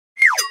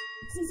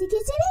ZZ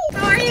Kidz TV.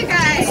 How are you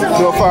guys?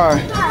 Feel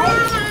fine.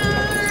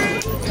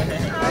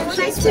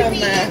 Nice to meet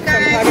you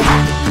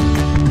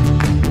guys.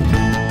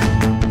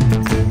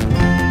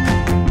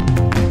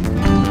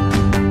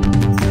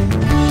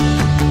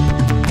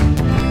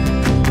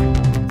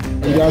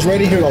 You guys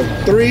ready? Here we go.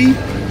 3,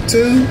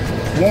 2,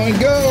 1,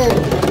 go!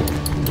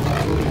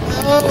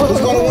 Who's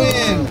gonna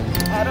win?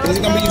 Is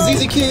it gonna be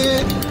ZZ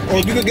Kid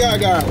or Giga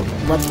Gaga?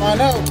 We're about to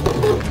find out.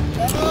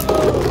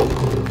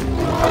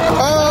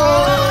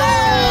 Oh!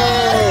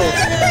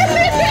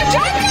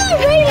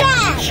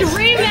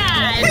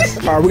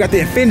 Rematch! Alright, we got the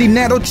Infinity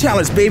Natto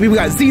Challenge, baby. We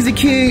got ZZ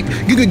Kid,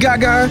 Giga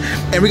Gaga,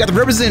 and we got the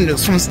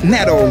representatives from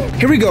Natto.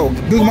 Here we go.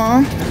 Good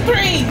mom. 3, 2,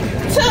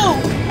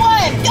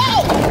 1, go!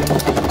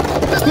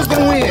 Who's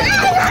gonna win?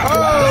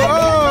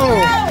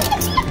 Oh!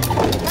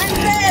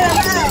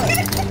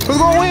 Who's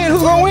gonna win?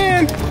 Who's gonna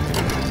win?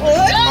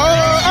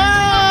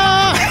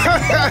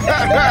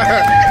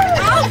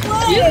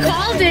 You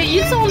called it.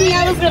 You told me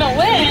I was gonna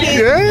win.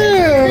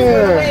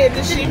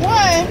 Yeah. She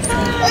won.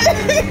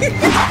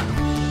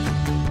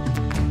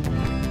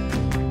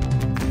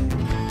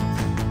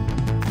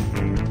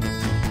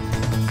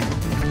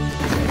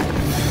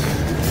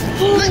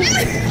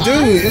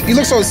 Dude, you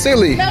look so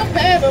silly. No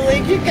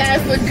paddling. You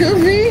guys look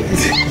goofy.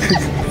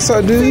 What's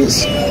up,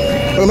 dudes?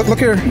 Oh, look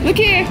here. Look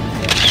here.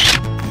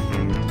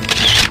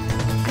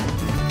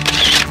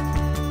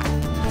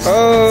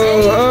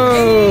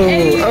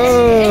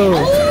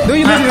 Oh. Dude,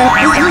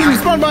 you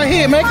spun by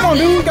head, man. Come on,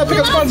 dude. You gotta pick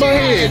up spun by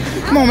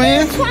head. Come on,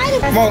 man.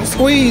 Come on,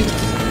 squeeze.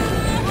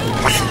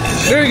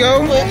 There you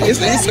go.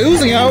 It's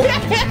oozing out.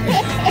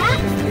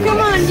 Come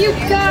on, you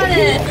got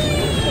it.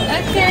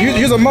 Okay.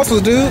 Use the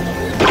muscles, dude.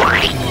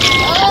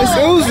 It's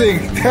oozing.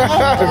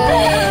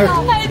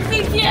 I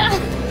think, yeah.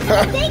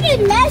 I think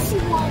it's messy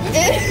one.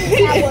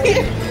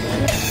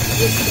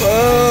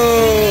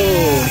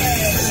 Oh.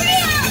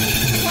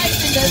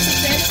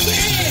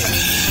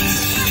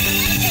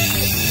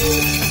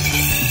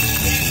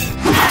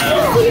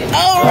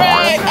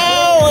 Alright,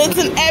 oh, it's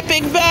an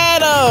epic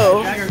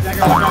battle.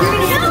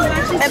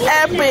 An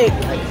epic.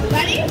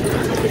 Ready?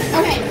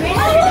 Okay,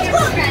 ready?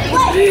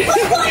 Wait,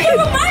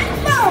 the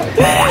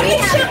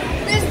microphone!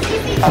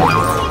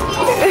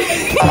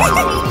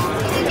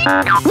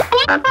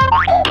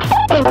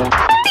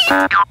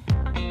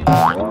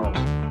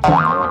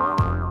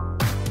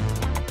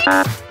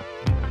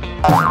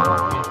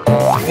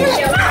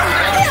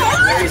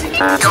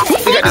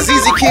 We got the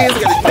ZZ Kids,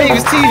 we got the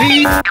Davis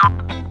TV.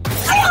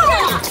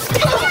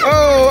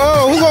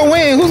 Oh, who's gonna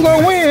win? Who's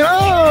gonna win?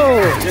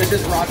 Oh!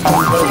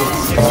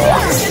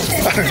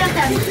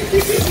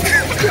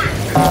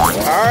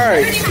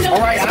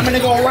 Alright, I'm gonna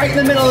go right in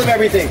the middle of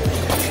everything.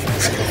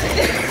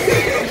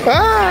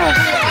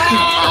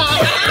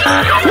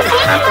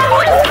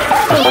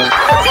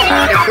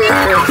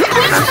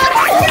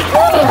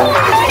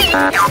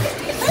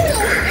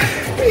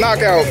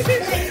 Knockout.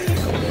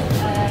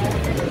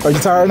 Are you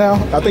tired now?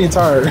 I think you're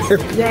tired.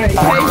 Yeah.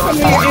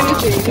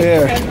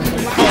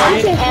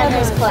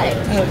 Almost play.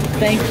 Oh,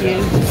 thank you.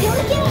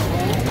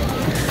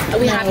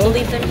 We have to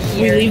leave them We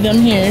here. leave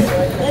them here.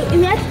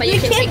 But you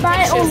can take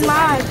buy it pictures.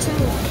 online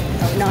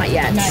too. Not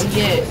yet. Not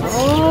yet.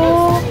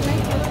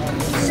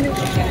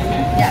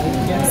 Yeah.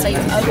 So you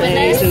open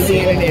this,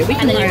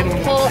 and then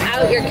you pull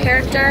out your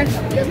character.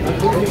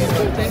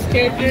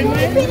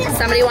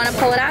 Somebody want to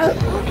pull it out?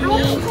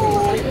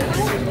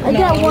 I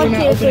got one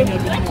paper.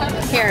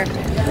 Here.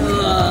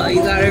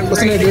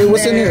 What's in there, dude?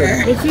 What's in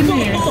there? What's in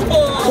here?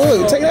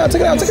 Look, take it out,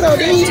 dude. Do you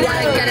want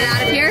to get it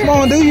out of here? Come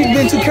on, dude. You've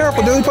been too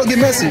careful, dude. You're supposed to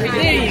get messy. There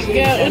you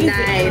go.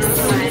 Nice.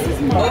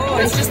 Oh,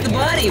 it's just the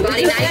body.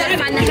 Buddy, now you gotta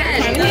find the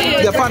head.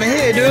 You gotta find the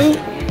head, dude.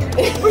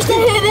 Where's the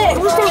head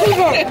at? Where's the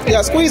head at? You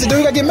gotta squeeze it, dude.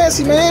 You gotta get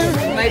messy, man.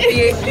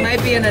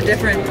 Might be in a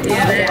different.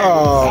 Yeah.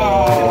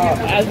 Oh.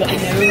 At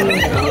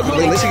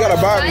least you got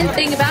a body. Fun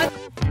thing about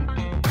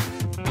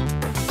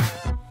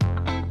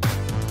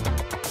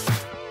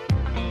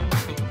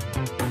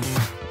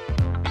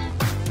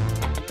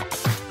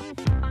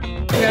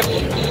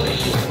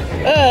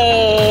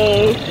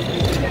Oh.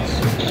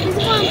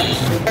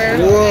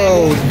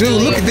 Whoa,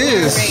 dude, look at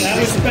this.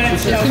 It's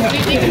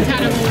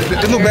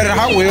a little better than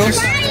Hot Wheels.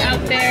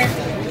 out there.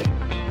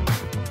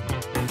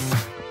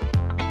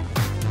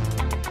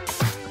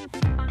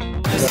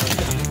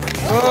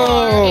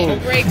 Oh,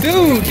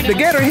 dude, the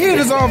gator head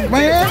is off,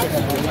 man.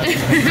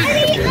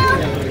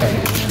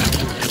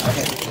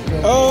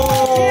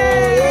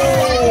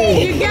 Oh,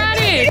 You got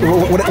it.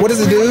 what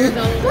does it do?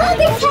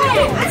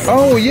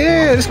 Oh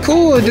yeah, it's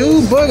cool,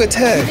 dude. Bug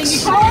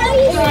attacks.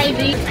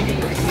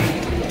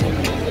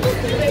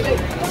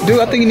 Dude,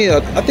 I think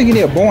you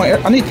need a bow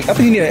and I think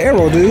you need an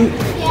arrow, dude.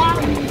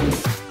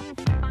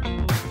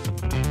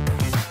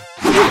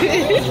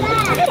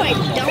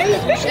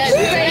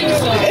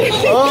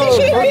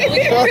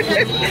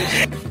 Oh.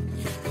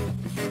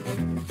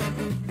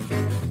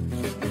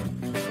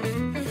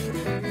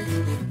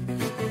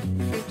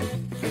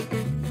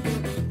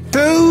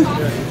 2,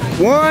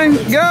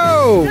 1,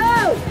 go!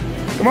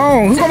 Come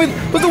on, who's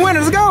the winner?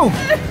 Let's go!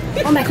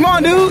 Come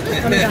on, dude!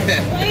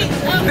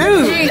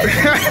 Dude.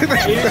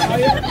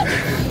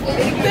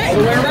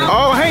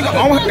 Oh, Hank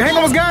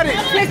almost got it.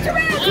 Twist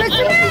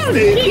around.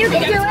 You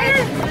can do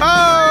it.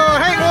 Oh,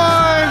 Hank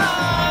won.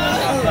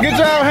 Good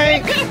job,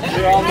 Hank.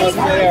 You're almost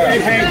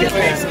there. Hank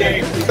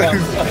escaped.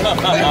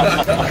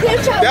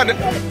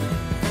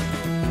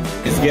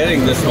 He's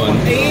getting this one.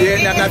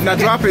 Yeah, now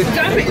drop it.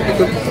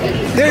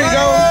 There you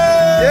go.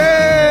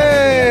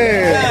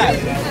 Yeah.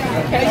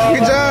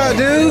 Good job,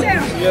 dude.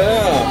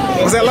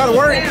 Yeah. Was that a lot of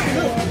work?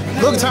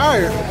 Look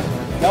tired.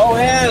 No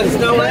hands,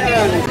 no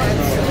hands.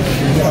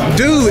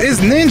 Dude, it's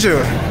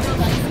Ninja.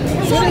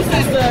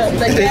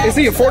 Is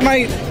he a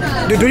Fortnite?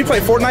 Do you play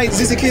Fortnite,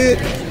 ZZ Kid?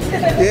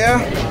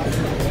 Yeah.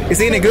 Is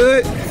he any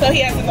good? So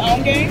he has his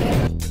own game?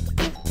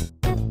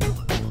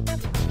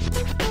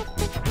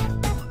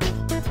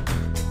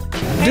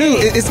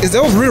 Dude, is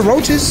those real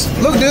roaches?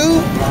 Look,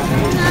 dude.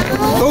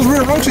 Those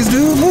real roaches,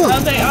 dude. Look. Oh,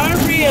 they are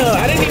real.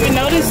 I didn't even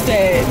notice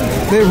that.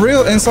 They're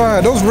real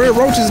inside. Those real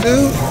roaches,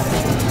 dude.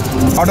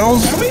 Are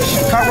those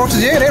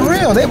cockroaches? Yeah, they're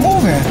real. They're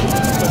moving.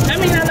 I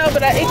mean, I know,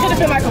 but it could have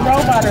been like a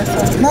robot or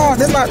something. No,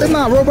 that's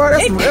not robot.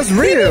 That's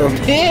real.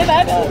 Yeah,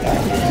 I know.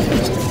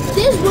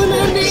 There's one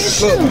on there.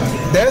 Look,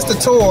 that's the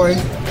toy,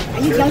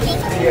 Are you joking?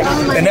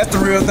 Oh my and that's the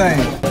real thing.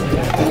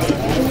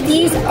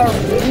 These are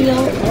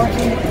real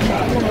working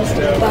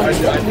bugs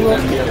that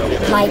look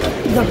like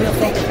the real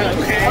thing.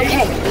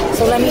 Okay,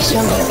 so let me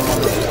show you.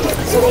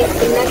 So they're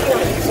not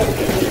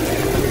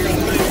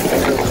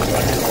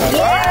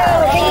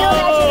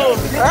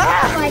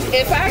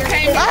If I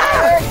came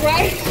out,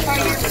 right? for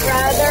your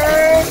brother,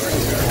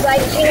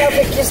 like, you know,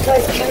 but just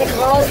like kind of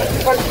calls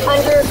from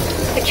under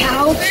the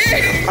couch.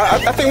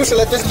 I think we should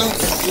let this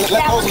loose. Let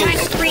That those was kind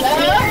loose. of freaky.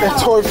 That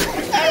toy.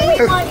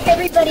 We want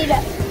everybody to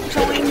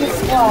join this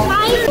wall.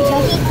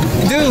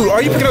 Dude,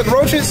 are you picking up the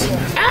roaches?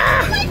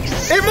 Ah!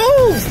 It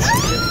moves!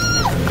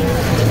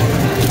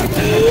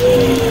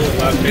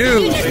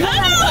 Dude,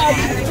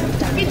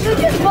 Did you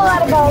just pull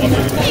out a ball?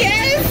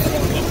 Yes.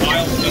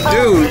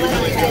 dude.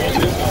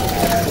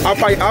 I'll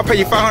pay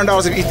you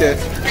 $500 if you eat that.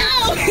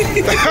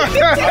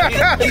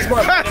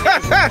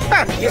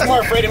 He's more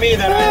afraid of me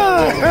than I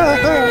am.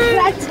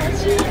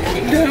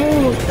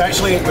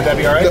 Actually, would that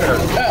be all right?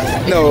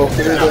 No.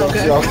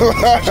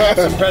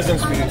 Some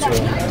presents for you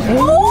too.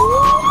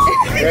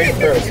 Right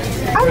first.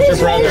 I'm Where's your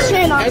just brother?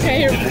 mentioning. Okay,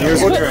 here.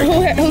 Here's your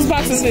drink. Whose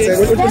box is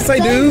this? What you say,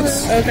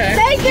 dudes? Okay.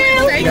 Thank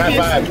you. Thank High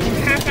you. five.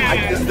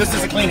 High five. This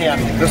is a clean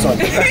hand. This one.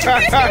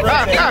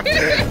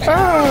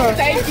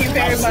 Thank you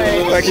very much.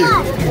 Thank you.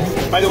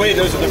 By the way,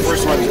 those are the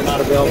first ones. They're not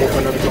available for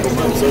another couple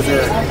months. Those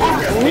are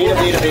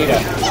beta.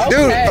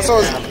 Dude,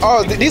 so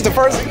these the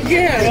first?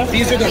 Yeah.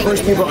 These are the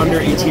first people under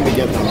 18 to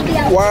get them.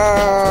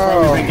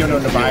 Wow. We've been giving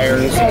them to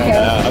buyers and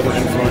other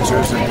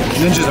influencers. And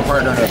Ninja's a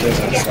partner in our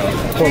business. So.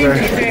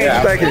 Okay.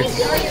 Yeah. Thank you.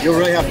 You'll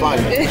really have fun.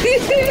 Say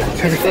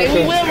we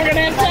will. We're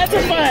gonna have tons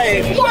of fun.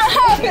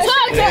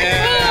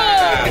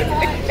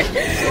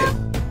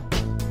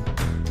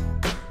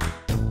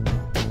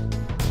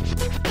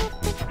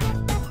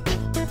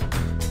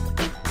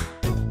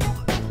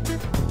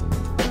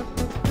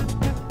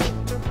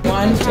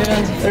 One, two,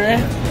 three.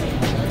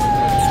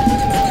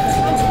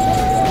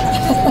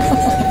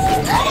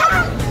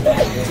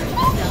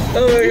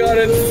 Oh my god,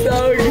 it's so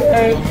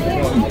good.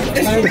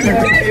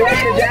 You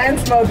like the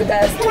dance mode the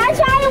best. Can I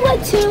try it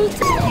with two?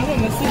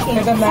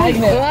 Like a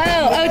magnet.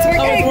 Whoa, oh, it's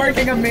working. Oh, it's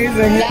working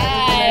amazing.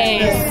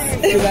 Nice.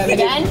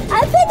 Again?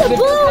 I picked the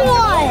blue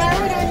one.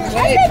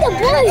 I picked the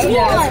blue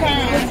one.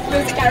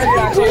 This character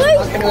actually is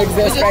not going to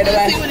exist right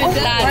away.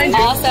 That's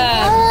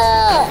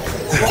awesome.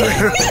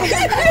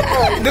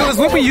 Dude, it's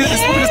whipping you.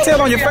 It's whipping his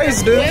tail on your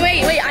face, dude.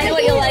 Wait, I know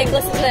what you like.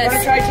 Listen to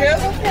this. Try two?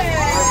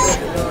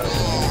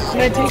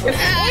 Can I take it?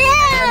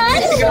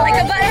 You're like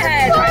a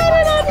butthead.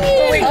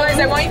 Wait, guys,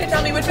 I want you to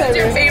tell me which one's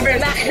your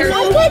favorite. I picked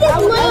the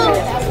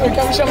blue.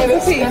 Come show me the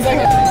piece.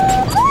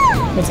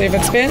 Let's see if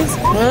it spins.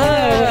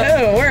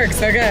 Oh, it works.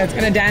 Okay, it's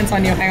going to dance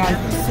on you. Hang on.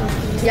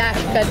 Yeah,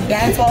 good.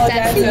 Dance while it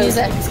That's the dances.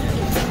 music.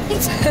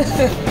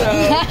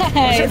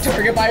 Our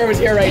target buyer was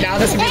here right now.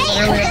 This would be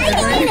literally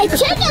amazing.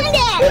 Chicken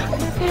there.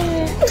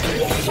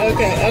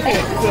 Okay.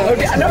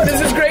 No, this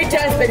is great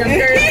testing. I'm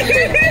very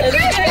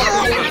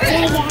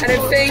and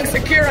it's staying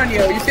secure on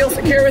you. You feel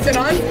secure with it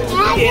on?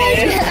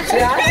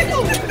 Yeah.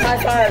 High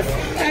five.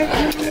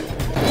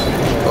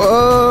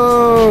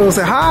 Oh,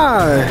 say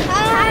hi.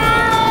 Hi.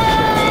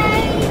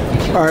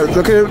 All right,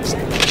 look here.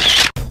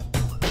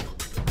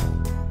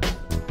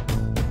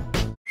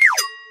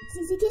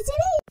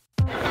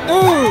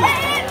 Dude,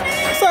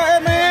 what's up,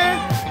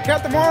 Ant-Man?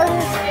 Captain Marvel?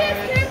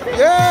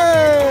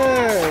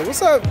 Yeah.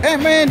 What's up,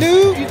 Ant-Man,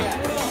 dude?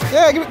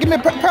 Yeah, give me a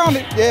pound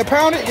it. Yeah,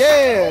 pound it.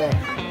 Yeah.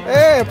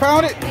 Yeah,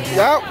 pound it.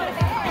 Yup.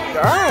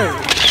 All right.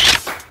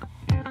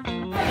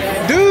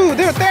 Dude,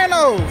 there's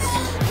Thanos.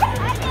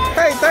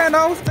 Hey,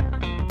 Thanos.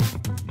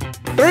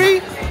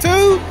 3,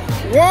 2,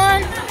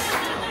 1.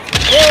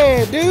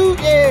 Yeah, dude.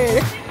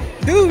 Yeah.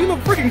 Dude, you look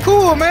freaking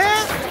cool,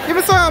 man. Give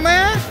me some,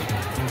 man.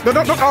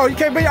 Don't, oh, you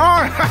can't bend your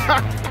arm.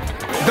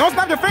 Don't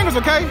snap your fingers,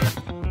 okay?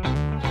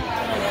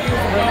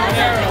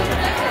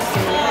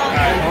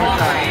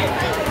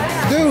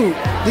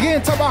 You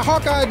getting talk about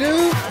Hawkeye,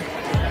 dude?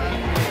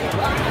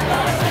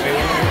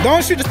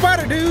 Don't shoot the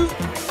spider, dude.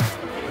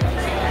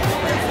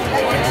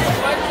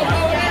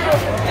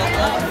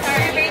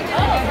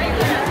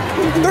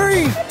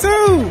 Three,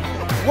 2,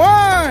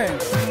 1,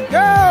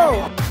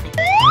 go!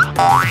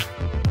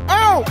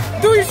 Oh,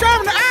 dude, you shot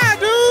him in the eye,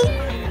 dude.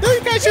 Dude,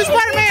 you can't shoot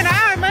Spider-Man in the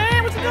eye,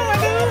 man. What you doing,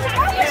 dude?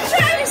 I'm just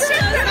trying to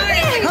shoot the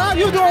thing. Huh?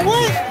 You doing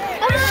what?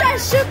 I'm just trying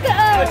to shoot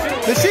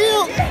The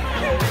shield?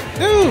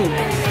 Dude.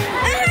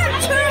 I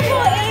have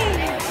terrible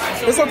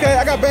aim. It's okay,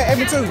 I got bad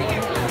aiming too.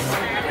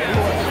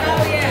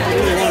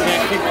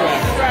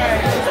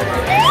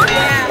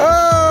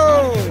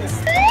 Oh!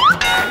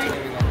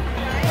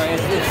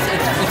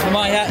 It's for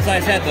my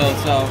size head though,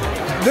 so.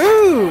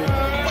 Dude!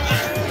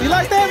 You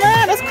like that,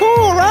 man? That's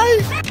cool,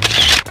 right?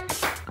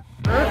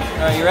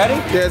 Are you ready?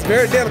 Yeah, it's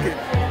very delicate.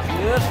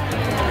 Yes.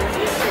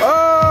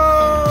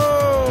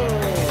 Oh!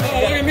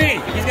 Oh, look at me.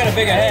 He's got a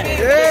bigger head.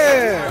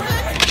 Yeah!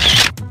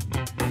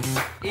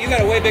 You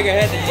got a way bigger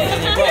head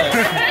than your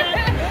brother.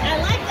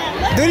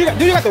 Dude,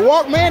 you got the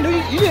walk, man.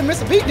 Dude, you didn't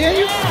miss a beat, didn't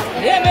you?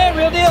 Yeah, man,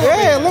 real deal.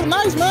 Yeah, it look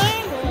nice,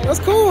 man. That's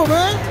cool,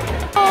 man.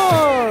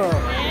 Oh!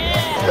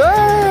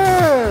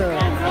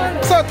 Yeah!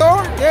 What's up,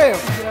 Thor? Yeah.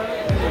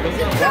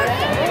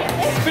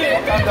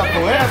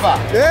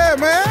 Yeah,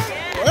 man.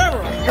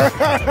 Whatever.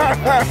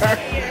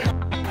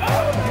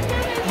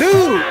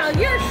 Dude,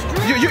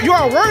 you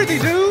are worthy,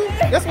 dude.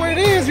 That's what it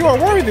is. You are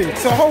worthy.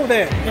 So hold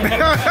that.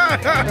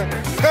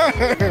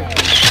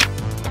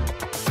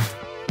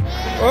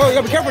 Oh, you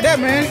gotta be careful with that,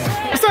 man.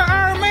 What's up,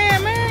 Iron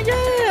Man, man?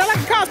 Yeah, I like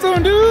the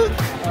costume, dude.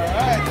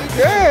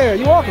 Yeah,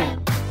 you walking.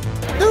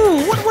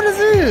 Dude, what is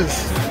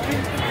this?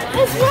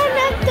 It's one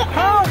of the...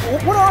 How?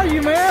 What are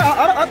you, man?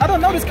 I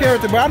don't know this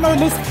character, but I know it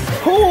looks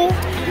cool.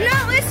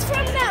 No, it's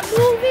from that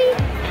movie.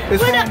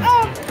 It's with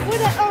from...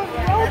 with a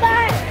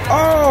robot.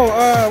 Oh,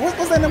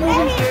 what's that in the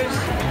movie?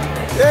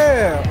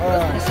 Yeah.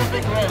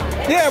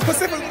 Yeah,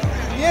 Pacific.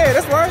 Yeah,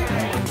 that's right.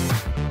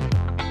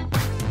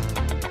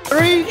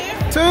 3,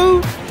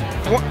 2,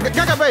 1.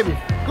 Gaga, baby.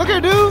 Look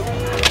here, dude.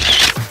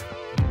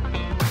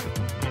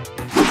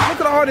 Look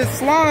at all this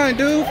slime,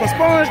 dude, from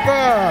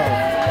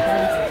SpongeBob.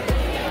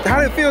 How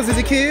it feels as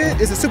a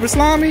kid? Is it super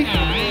slimy?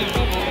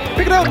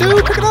 Pick it up,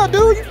 dude. Pick it up,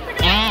 dude. You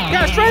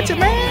gotta stretch it,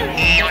 man.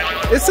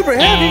 It's super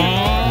heavy.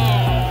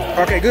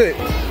 Okay, good.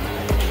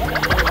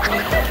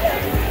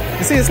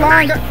 You see the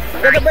slime? Got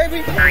that,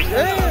 baby?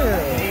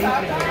 Yeah.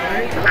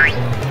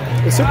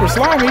 It's super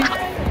slimy.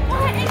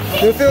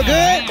 Do it feel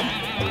good?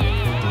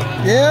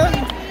 Yeah?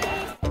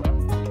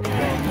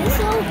 It's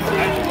so cool.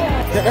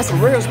 That's a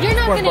real You're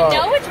not going to SpongeBob.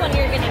 know which one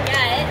you're going to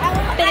get.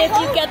 But if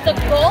you get the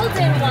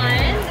golden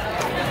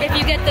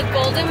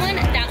one,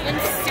 that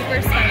one's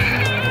super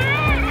slimy.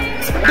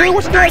 Dude,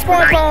 what you doing,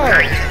 SpongeBob?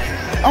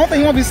 I don't think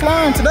you want to be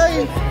slime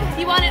today.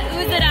 You want to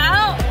ooze it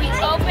out? We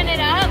open it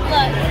up.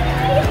 Look.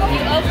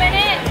 You open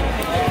it.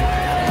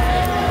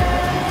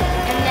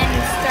 And then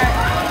you start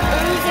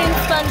oozing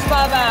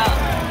SpongeBob out.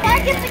 I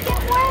get to get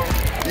one?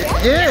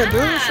 Yeah,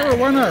 dude, sure,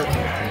 why not?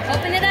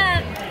 Open it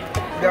up.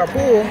 Yeah,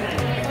 pull.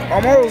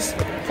 Almost.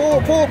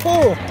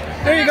 Pull.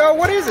 There you go.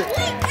 What is it? Wait,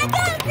 I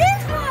got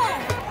this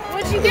one.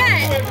 What'd you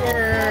get?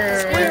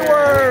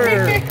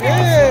 Squidward.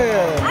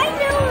 Yeah. I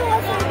knew it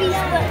was going to be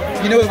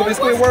Squidward. You know it's going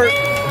to be Squidward?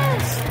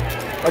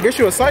 I guess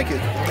you're a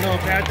psychic. No,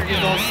 Patrick is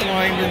all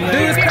slimed in Dude,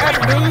 there. it's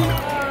Patrick, dude.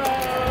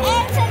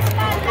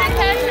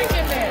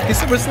 He's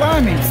super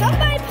slimy.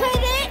 Somebody put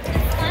it.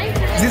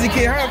 Zizzy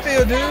Kid, how it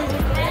feel, dude?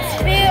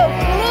 Feel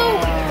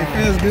blue. It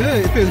feels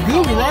good. It feels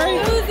gooey, right?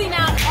 Oozing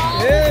out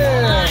all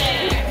Yeah.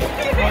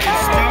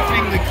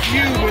 Stopping the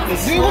cube with the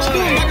Dude, what you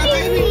doing, like a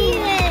baby?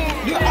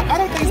 Wait, Dude, I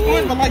don't think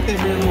SpongeBob like that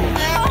very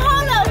much.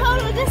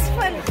 hold on. This is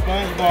fun.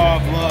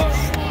 SpongeBob loves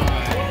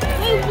slime.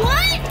 Wait,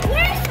 what?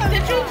 Where's the...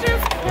 Did you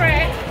just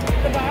crack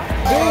the box?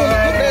 Dude,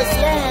 look at that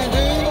slime,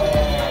 dude.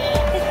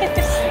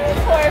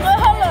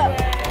 Hold up.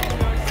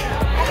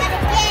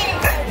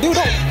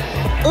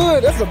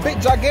 Dude, that's a big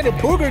gigantic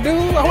booger,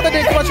 dude. I hope that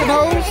didn't come out your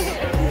nose.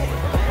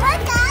 What,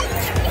 guys?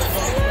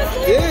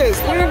 Yeah, it's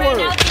Squidward.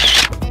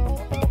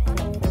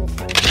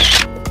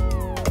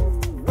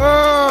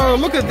 Oh,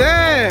 look at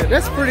that.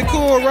 That's pretty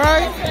cool,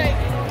 right?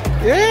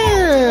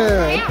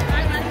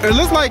 Yeah. It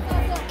looks like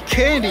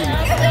candy.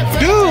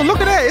 Dude, look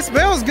at that. It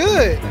smells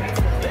good.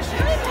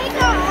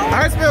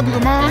 How it smell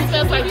good, Mom? It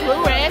smells like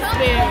blue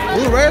raspberry.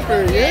 Blue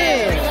raspberry,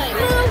 yeah.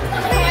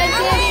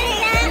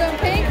 You want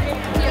pink?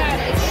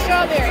 Yeah, it's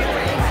strawberry.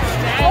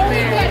 Oh, do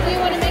you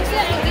want to mix it?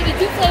 I'll give you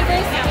 2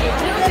 flavors.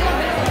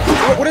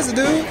 What is it,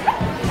 dude?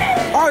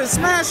 Oh, it's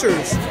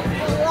Smashers.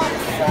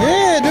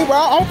 Yeah, dude, but I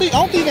don't think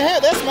you can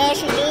have that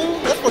Smasher,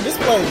 dude. That's for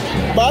display.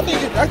 But I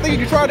think you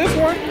can try this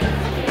one.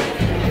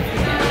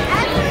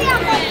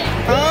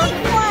 Huh?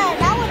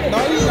 No, I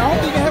don't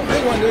think you can have a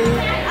big one, dude.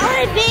 I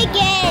want a big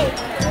egg.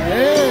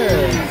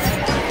 Yeah.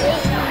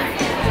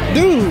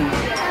 Dude,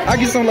 I'll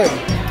get you some later.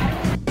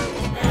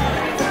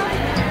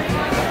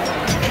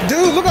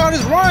 Dude, look at all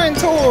these Ryan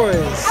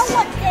toys. I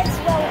want this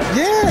one.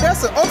 Yeah,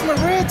 that's the Ultimate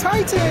Red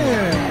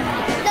Titan.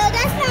 No,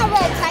 that's not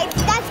Red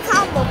Titan. That's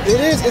Combo. It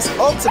is. It's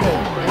ultimate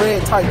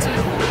red Titan.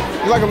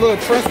 You're like a little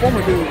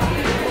transformer dude.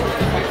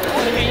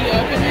 Can you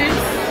open this?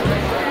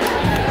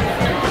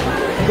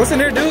 What's in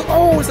there, dude?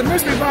 Oh, it's a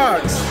mystery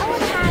box.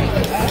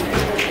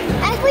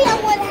 Actually, I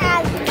would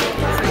have.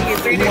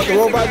 You want the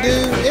robot,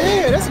 dude?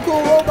 Yeah, that's a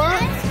cool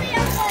robot. Actually,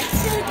 I want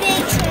two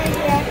things in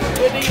here.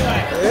 What do you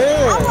want?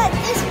 Yeah. I want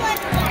this one.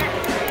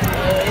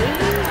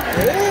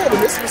 Yeah, the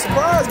mystery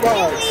surprise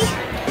box.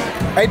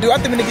 Hey, dude, I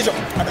think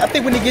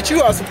we need to get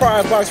you a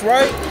surprise box,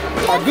 right?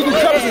 Google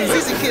Colors and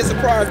ZZ Kidz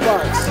surprise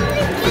box.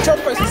 Put your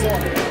faces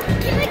on it.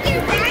 Can we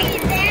get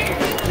Ryan there?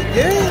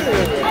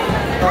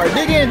 Yeah. All right,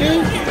 dig in,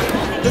 dude.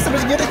 Let's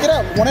get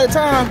up. One at a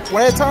time.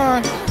 One at a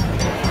time.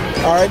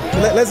 All right,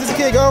 let ZZ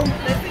Kidz go.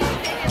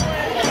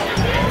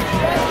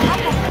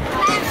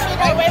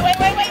 Wait.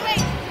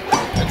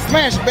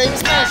 Smash it, baby,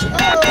 smash it.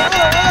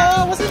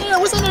 Oh, what's in there?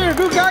 What's in there,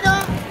 Goo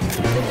Gaga?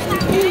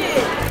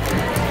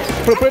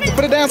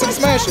 Put it down so you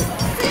can smash it.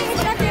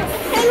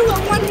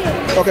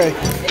 Okay.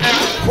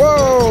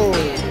 Whoa.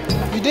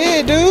 You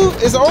did, dude.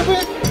 It's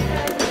open?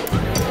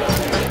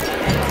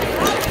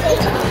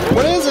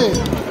 What is it?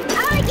 I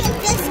want to get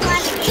this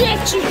one.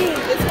 Stretchy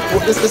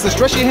hand. It's a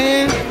stretchy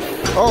hand?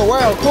 Oh,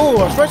 wow,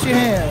 cool. A stretchy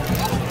hand.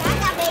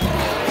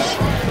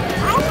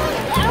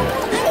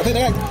 I think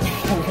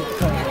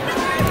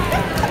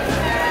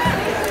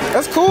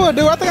that's cool,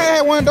 dude. I think I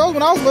had one of those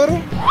when I was little.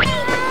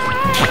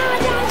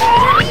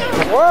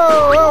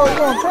 Whoa, you're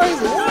going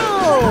crazy. Whoa.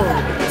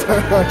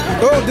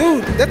 Oh,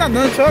 dude, that's not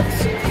nunchucks.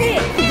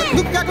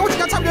 Look, what you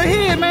got on top of your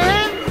head,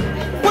 man?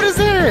 What is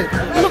it?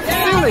 You look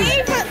silly.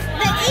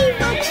 The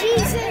evil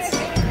Jesus.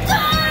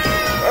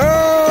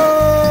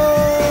 Oh.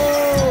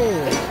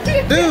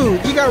 Dude,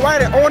 you got to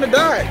write it on the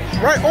dot.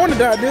 Right on the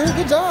dot, dude.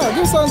 Good job.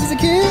 Give something as a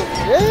kid.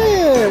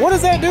 Yeah. What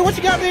is that, dude? What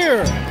you got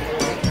there?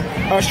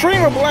 A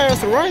streamer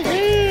blaster, right?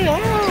 Yeah.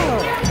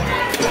 Oh.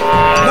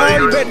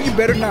 No, you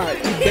better not.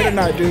 You better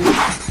not, dude.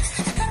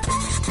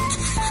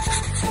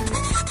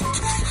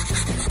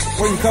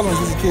 What are you coloring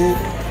as a kid?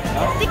 I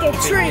think a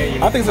tree.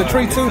 I think it's a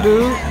tree too,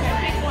 dude.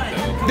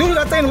 Dude,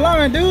 I stay in the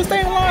line, dude. Stay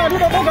in the line. Dude,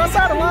 don't go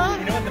outside the line.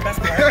 You know what the best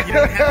part is? You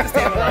don't have to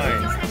stay in the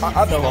lines.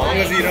 As long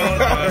as you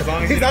don't, as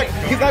long as he's not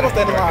gonna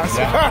stay in the line.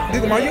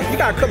 Dude, man, you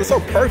got color so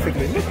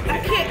perfectly. I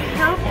can't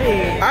help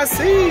it. I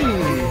see.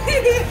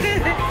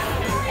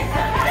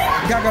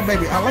 Gaga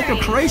baby, I like your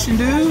creation,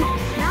 dude.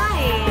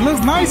 Nice. It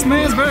looks nice,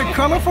 man. It's very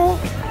colorful,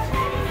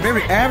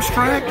 very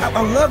abstract.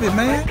 I love it,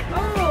 man.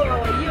 Oh,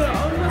 you're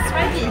almost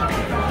ready.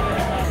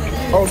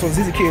 Oh, so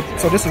ZZ Kidz.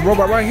 So this is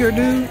robot right here,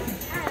 dude.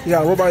 You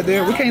got a robot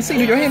there. We can't see.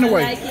 Dude, your hand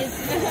away.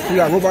 You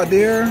got a robot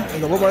there. You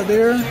got a robot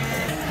there.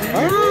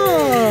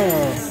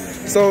 Oh.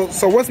 So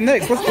what's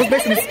next? What's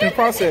next in the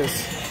process?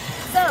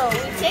 So we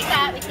take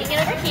that, we take it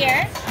over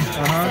here.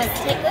 So let's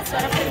take this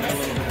one and put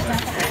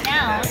this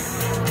down.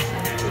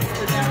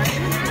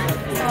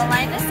 So we'll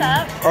line this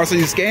up. Oh, so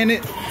you scan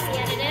it?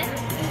 Scan it in.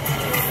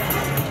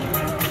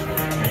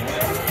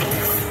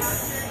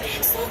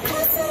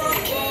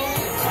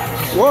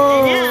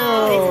 Whoa.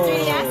 Now it's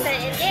 3D asset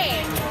in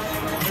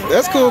game.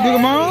 That's cool, Google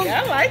Mom.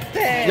 I like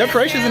that. Your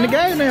creation's in the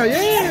game now, yeah.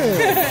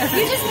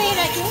 You just made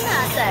a game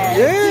asset.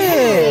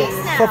 Yeah.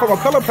 So from a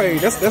color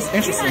page, that's You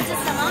interesting. don't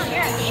just come on,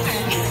 you're a gamer.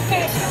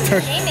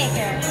 Game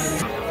maker.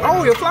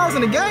 Oh, your flowers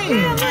in the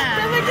game. Yeah.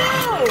 There we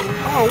go.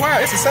 Oh wow,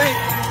 it's the same.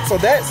 So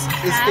that's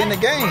in the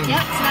game.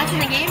 Yep, so that's in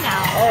the game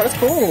now. Oh, that's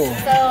cool.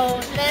 So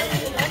then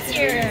once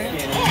you're in,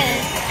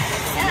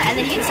 yeah, and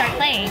then you can start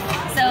playing.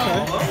 So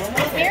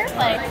let's here,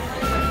 play.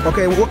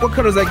 Okay, what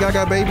color is that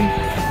Gaga baby?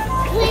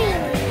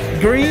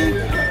 Green?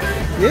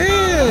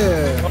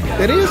 Yeah,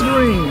 it is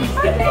green.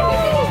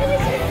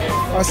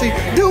 I see.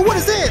 Dude, what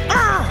is that?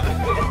 Ah!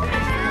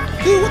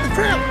 Dude, what the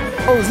crap?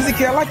 Oh, ZZ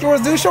Kidz, I like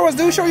yours, dude. Show us,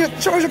 dude. Show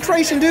us your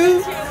creation,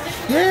 dude.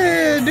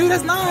 Yeah, dude,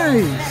 that's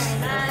nice.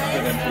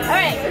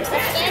 Alright, let's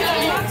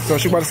scan it. So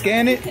she about to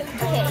scan it? Okay,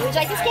 would you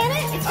like to scan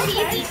it? It's pretty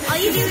easy. All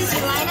you do is you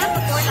line up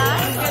the 4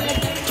 dots.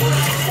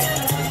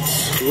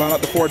 Line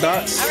up the 4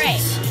 dots.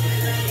 Alright.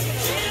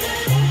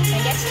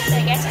 Did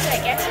I get you?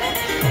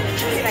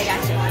 I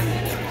got you.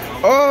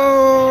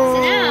 Oh!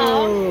 So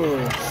now,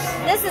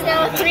 this is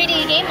now a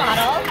 3D game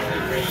model.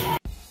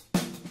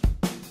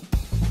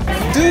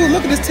 Dude,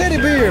 look at this teddy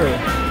bear.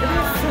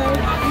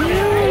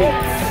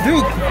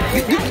 Dude,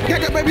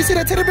 baby, you see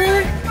that teddy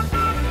bear?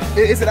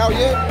 Is it out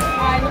yet?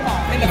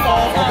 In the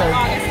fall.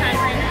 August time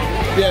frame.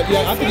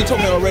 Yeah, I think you told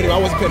me already. I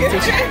wasn't paying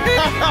attention.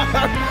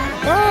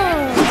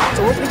 Oh,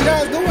 so what you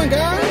guys doing,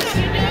 guys?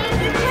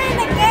 We're playing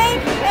a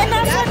game, and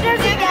I'm so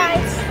dirty,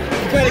 guys.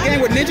 You playing a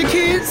game with Ninja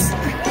Kidz?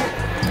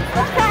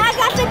 I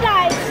got the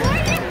dice.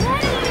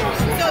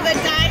 So the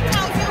die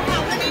tells you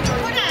how many to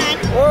put on,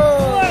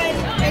 Whoa.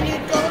 and you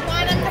don't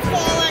want them to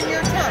fall on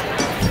your turn.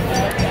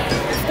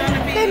 It's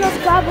gonna be. Then let's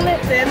gobble it.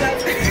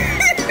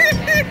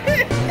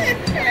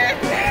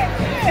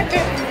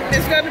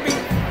 It's gonna be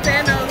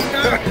Thanos.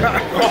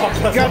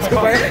 Got to,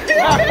 man.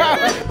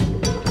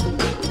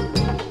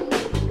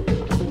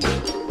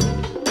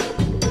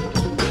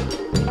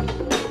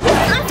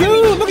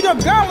 Dude, look at your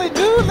gauntlet,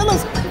 dude. That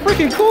looks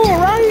freaking cool,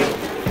 right?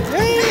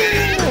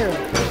 Yeah.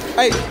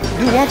 Hey,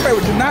 do one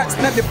favor. Do not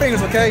snap your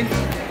fingers, okay?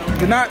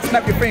 Do not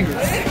snap your fingers.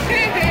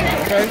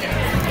 Okay? I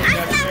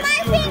snap my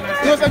fingers.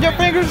 You want to snap your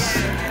fingers?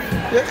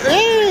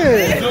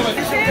 Yeah.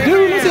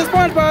 Dude, let's see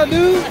SpongeBob,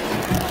 dude.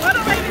 Why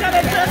don't I even know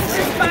that touches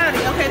his body?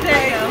 Okay,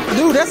 there you go.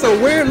 Dude, that's a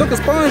weird looking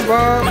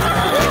SpongeBob.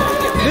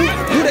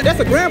 Dude, that's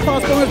a grandpa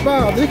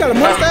SpongeBob. Dude, he got a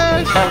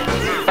mustache.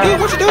 Dude,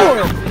 what you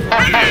doing?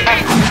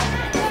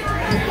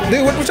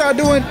 Dude, what y'all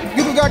doing?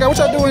 Google Gaga, what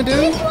y'all doing,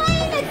 dude?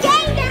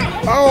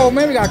 Oh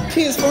man, we got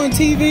Kidz Fun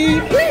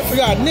TV. We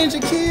got Ninja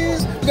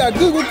Kids. We got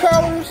Google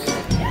Colors.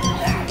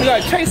 We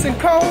got Chasing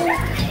Cold.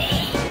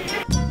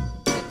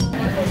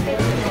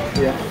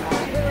 Yeah.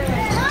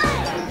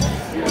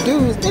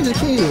 Dude, it's Ninja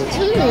Kids.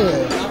 Yeah.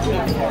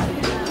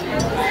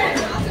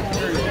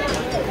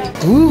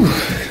 Ooh.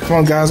 Come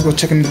on, guys, go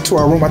check into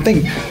our room. I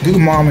think Google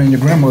Mom and your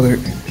grandmother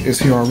is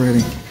here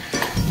already.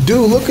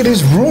 Dude, look at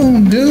this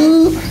room,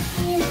 dude.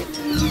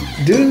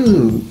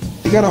 Dude,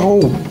 you got a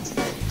whole.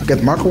 I got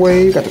the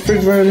microwave, got the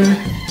refrigerator.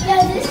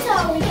 Yeah, this is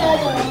how we got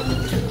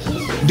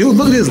it. Dude,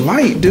 look at this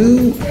light,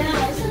 dude.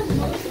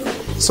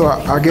 So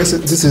I guess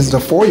this is the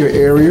foyer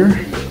area.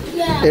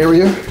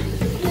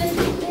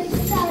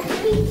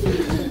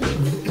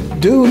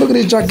 Dude, look at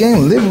this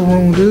gigantic living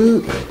room,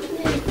 dude.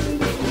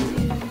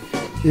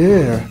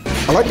 Yeah,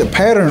 I like the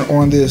pattern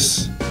on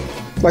this.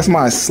 Like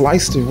somebody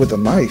sliced it with a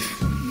knife.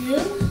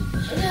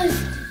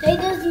 They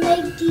just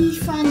make these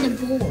from the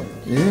board.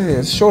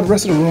 Yeah, show the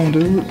rest of the room,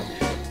 dude.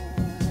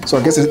 So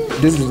I guess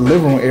this is the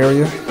living room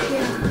area.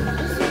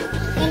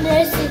 Yeah. And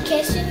there's the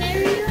kitchen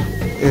area.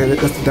 Yeah,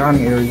 that's the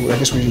dining area. I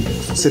guess we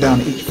sit down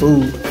and eat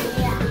food.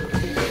 Yeah.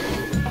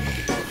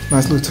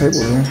 Nice little table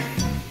there.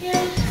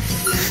 Yeah.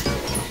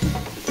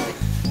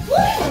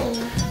 Whoa!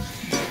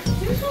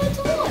 Here's my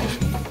toy.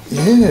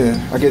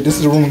 Yeah, I guess this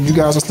is the room you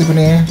guys are sleeping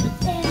in.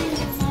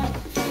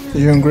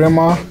 You and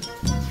Grandma.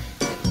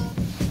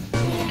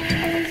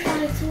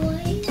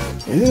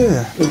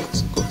 Yeah,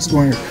 let's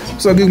go in here.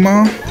 What's up, Big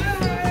Mom?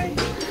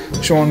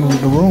 Showing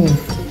the room.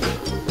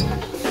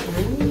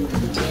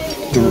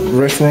 The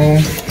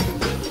restroom.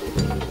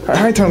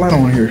 How you turn the light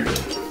on here?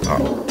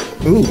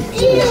 Ooh.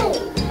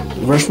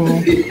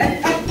 Restroom.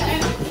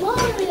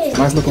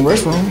 Nice looking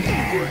restroom.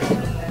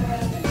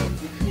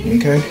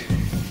 Okay.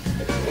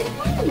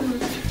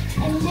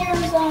 And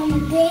there's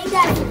they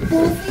got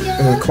both of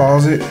y'all.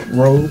 Closet,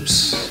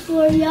 robes.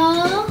 For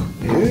y'all.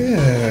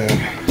 Yeah.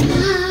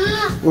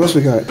 What else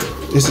we got?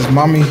 This is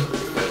Mommy.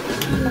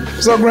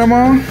 What's up,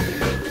 Grandma?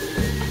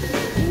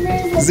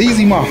 ZZ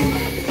Mom.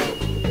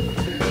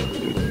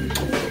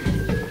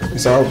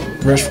 It's our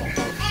restroom.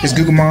 It's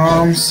Google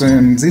Mom's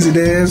and ZZ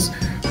Dad's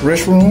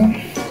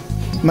restroom.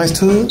 Nice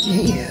tub.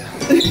 Yeah.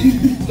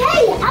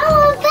 Hey, I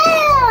want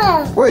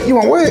that. What? You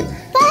want what?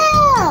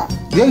 That.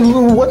 Yeah, you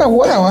want what?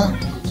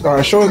 All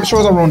right, show us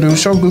our room, dude.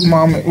 Show Google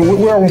Mom.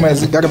 Where our room at?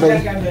 Gaga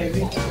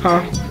Baby?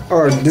 Huh?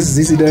 All right, this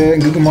is ZZ Dad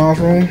and Google Mom's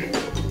room.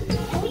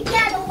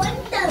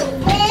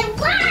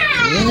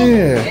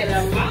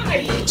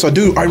 Yeah. So,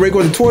 dude, are you ready to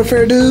go to the toy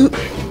fair, dude?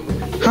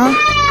 Huh?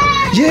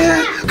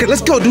 Yeah. Okay,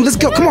 let's go, dude. Let's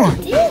go. Come on.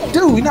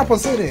 Dude, we're not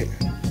supposed to say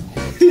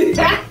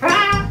that.